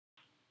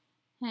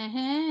Hey,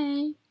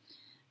 hey.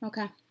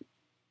 Okay.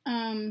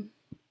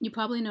 You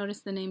probably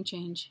noticed the name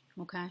change,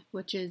 okay?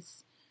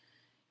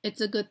 It's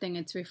a good thing.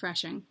 It's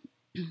refreshing.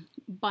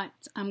 But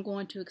I'm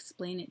going to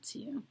explain it to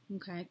you,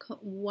 okay?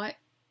 What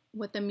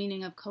the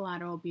meaning of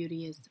collateral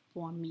beauty is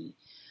for me.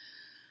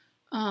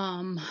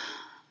 I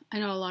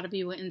know a lot of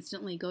you will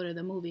instantly go to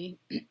the movie,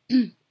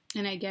 and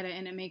I get it,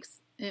 and it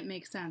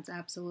makes sense,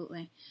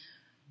 absolutely.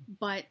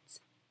 But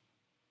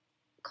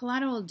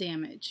collateral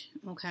damage,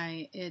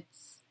 okay?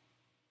 It's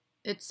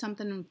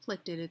something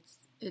inflicted.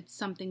 It's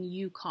something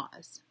you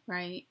cause,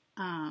 right?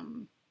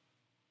 And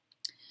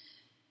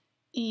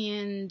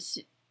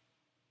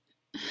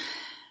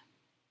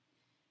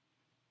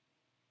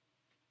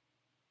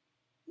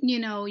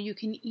you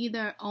can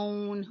either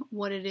own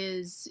what it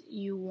is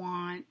you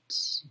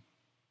want,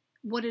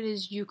 what it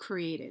is you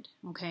created,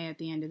 okay, at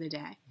the end of the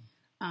day,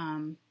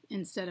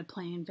 instead of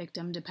playing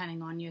victim,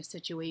 depending on your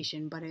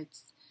situation. But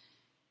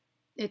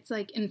it's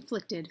like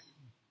inflicted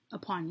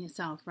upon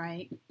yourself,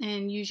 right?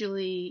 And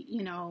usually,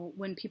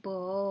 when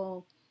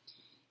people,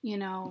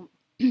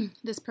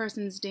 this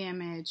person's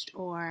damaged,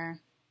 or,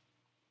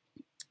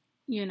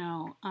 you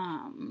know,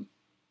 um,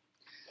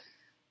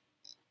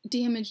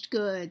 damaged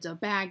goods or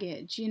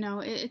baggage,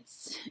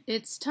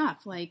 it's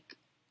tough. Like,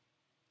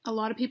 a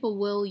lot of people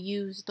will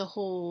use the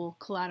whole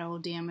collateral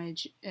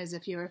damage as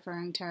if you're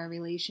referring to a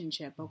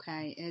relationship,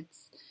 okay?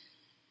 It's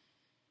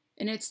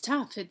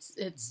tough.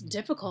 It's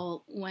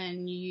difficult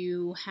when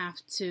you have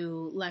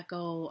to let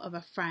go of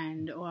a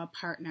friend or a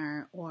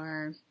partner,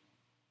 or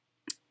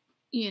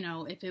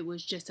if it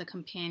was just a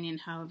companion,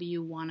 however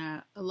you want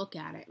to look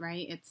at it,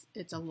 right?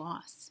 It's a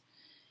loss.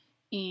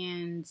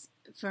 And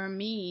for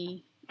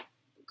me,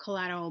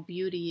 collateral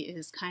beauty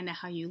is kind of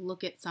how you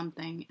look at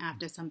something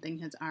after something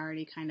has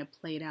already kind of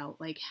played out.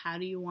 Like, how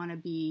do you want to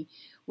be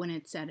when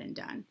it's said and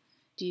done?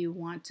 Do you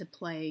want to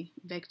play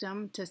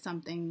victim to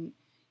something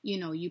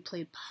you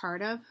played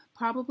part of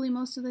probably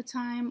most of the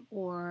time?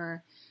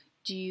 Or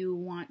do you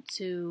want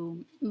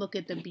to look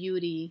at the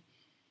beauty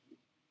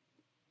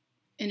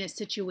in a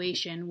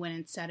situation when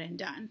it's said and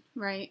done,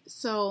 right?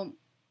 So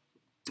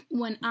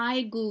when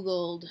I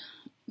Googled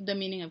the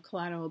meaning of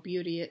collateral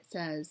beauty, it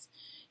says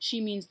she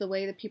means the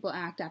way that people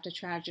act after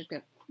tragic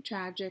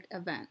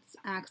events,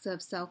 acts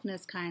of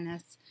selfless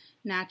kindness,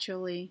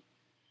 naturally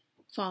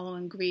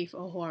following grief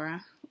or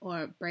horror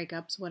or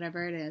breakups,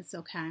 whatever it is,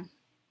 okay?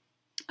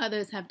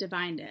 Others have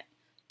defined it,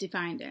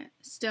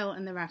 still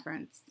in the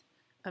reference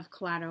of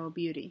collateral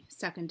beauty,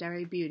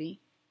 secondary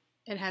beauty.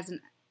 It has an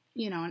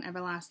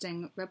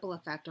everlasting ripple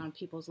effect on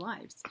people's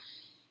lives.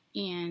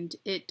 And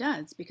it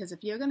does, because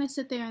if you're going to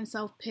sit there and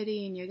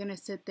self-pity, and you're going to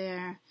sit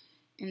there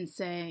and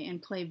say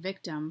and play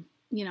victim,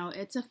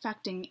 it's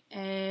affecting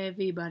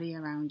everybody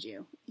around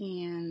you.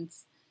 And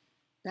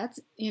that's,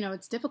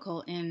 it's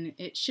difficult, and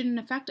it shouldn't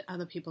affect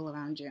other people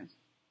around you.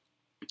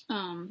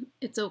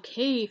 It's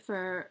okay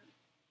for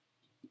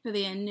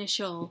the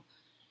initial,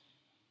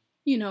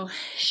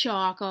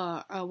 shock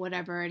or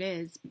whatever it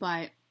is.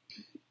 But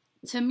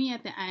to me,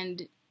 at the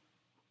end,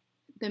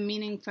 the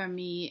meaning for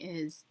me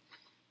is,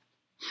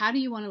 how do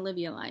you want to live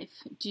your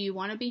life? Do you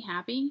want to be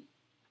happy?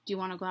 Do you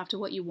want to go after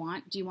what you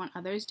want? Do you want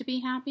others to be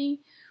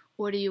happy?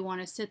 Or do you want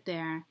to sit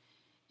there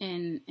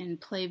and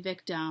play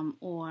victim,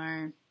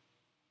 or,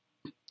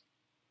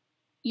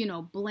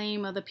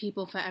 blame other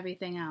people for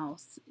everything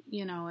else?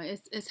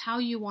 It's how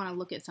you want to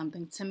look at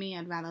something. To me,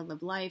 I'd rather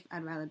live life.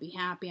 I'd rather be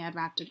happy. I'd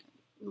rather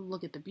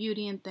look at the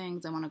beauty in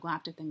things. I want to go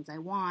after things I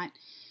want.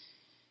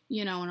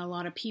 And a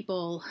lot of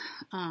people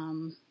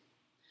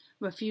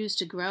refuse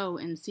to grow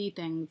and see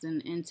things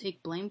and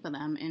take blame for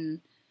them.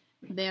 And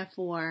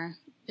therefore,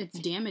 it's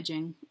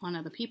damaging on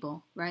other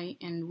people, right?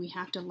 And we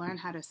have to learn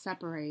how to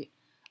separate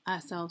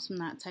ourselves from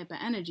that type of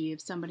energy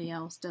if somebody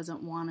else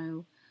doesn't want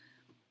to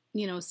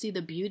see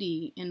the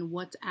beauty in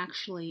what's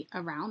actually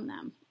around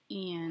them.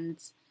 And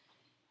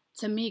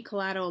to me,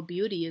 collateral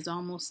beauty is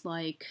almost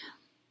like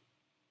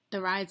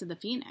the rise of the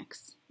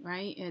phoenix,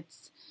 right?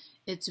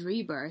 It's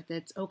rebirth.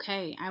 It's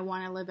okay. I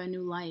want to live a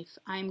new life.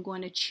 I'm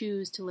going to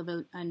choose to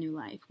live a new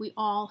life. We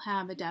all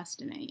have a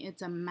destiny.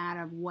 It's a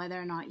matter of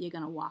whether or not you're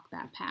going to walk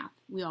that path.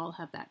 We all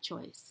have that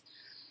choice.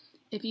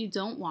 If you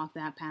don't walk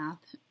that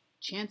path,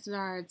 chances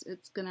are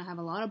it's going to have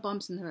a lot of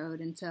bumps in the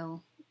road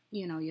until,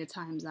 your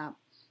time's up.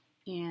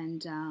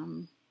 And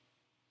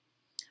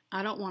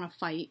I don't want to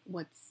fight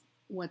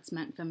what's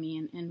meant for me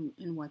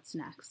and what's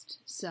next.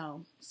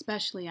 So,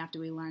 especially after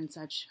we learn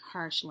such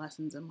harsh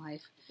lessons in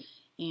life,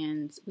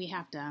 and we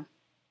have to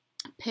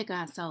pick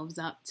ourselves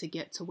up to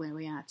get to where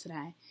we are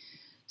today.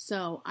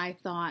 So I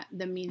thought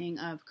the meaning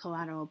of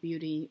collateral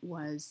beauty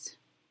was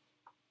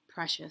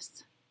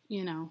precious,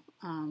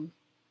 and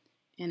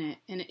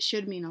it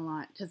should mean a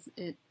lot, because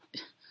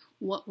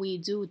what we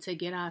do to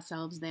get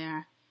ourselves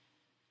there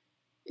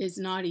is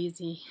not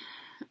easy.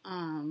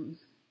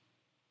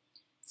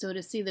 So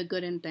to see the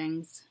good in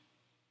things,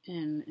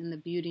 and the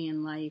beauty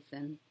in life,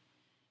 and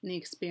the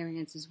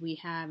experiences we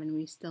have, and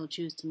we still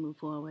choose to move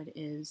forward,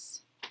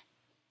 is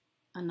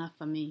enough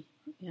for me,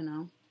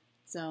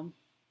 So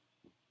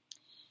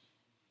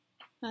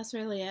that's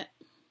really it.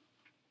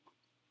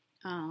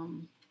 There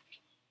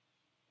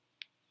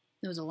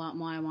was a lot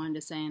more I wanted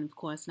to say, and of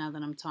course, now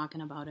that I'm talking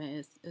about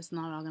it, it's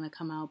not all going to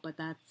come out, but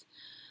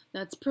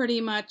that's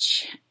pretty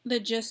much the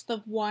gist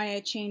of why I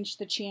changed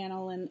the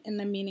channel and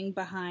the meaning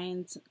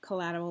behind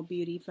collateral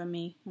beauty for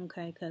me,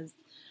 okay? Because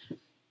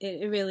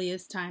it really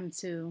is time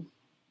to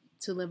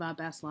live our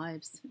best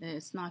lives.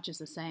 It's not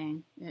just a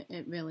saying.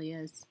 It really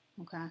is,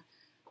 okay?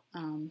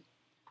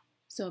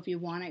 So if you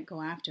want it,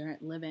 go after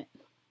it, live it.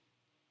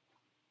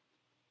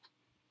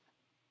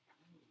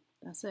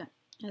 That's it.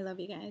 I love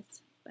you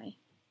guys. Bye.